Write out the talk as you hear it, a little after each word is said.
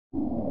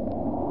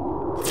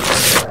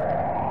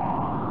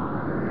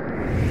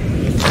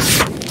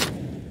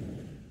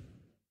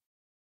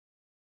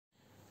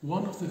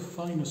One of the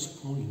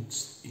finest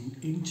points in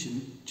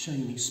ancient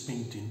Chinese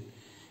painting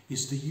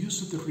is the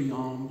use of the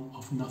realm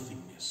of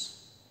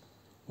nothingness,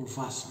 or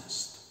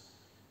vastness.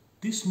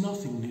 This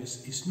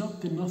nothingness is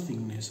not the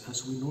nothingness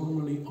as we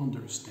normally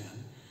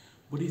understand,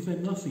 but is the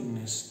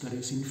nothingness that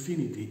is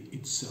infinity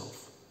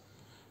itself,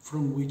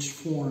 from which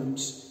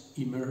forms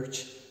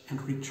emerge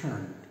and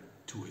return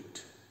to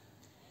it.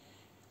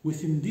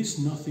 Within this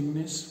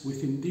nothingness,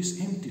 within this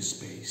empty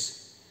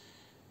space,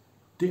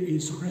 there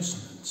is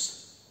resonance.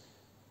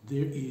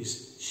 There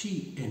is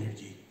chi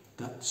energy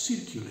that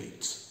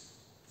circulates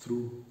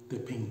through the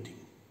painting.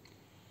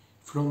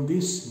 From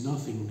this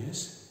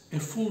nothingness, a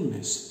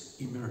fullness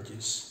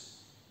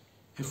emerges,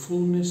 a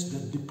fullness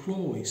that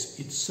deploys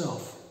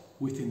itself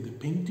within the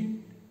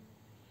painting,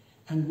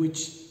 and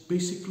which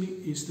basically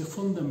is the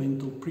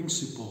fundamental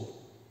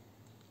principle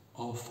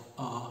of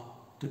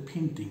the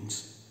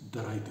paintings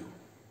that I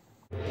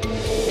do.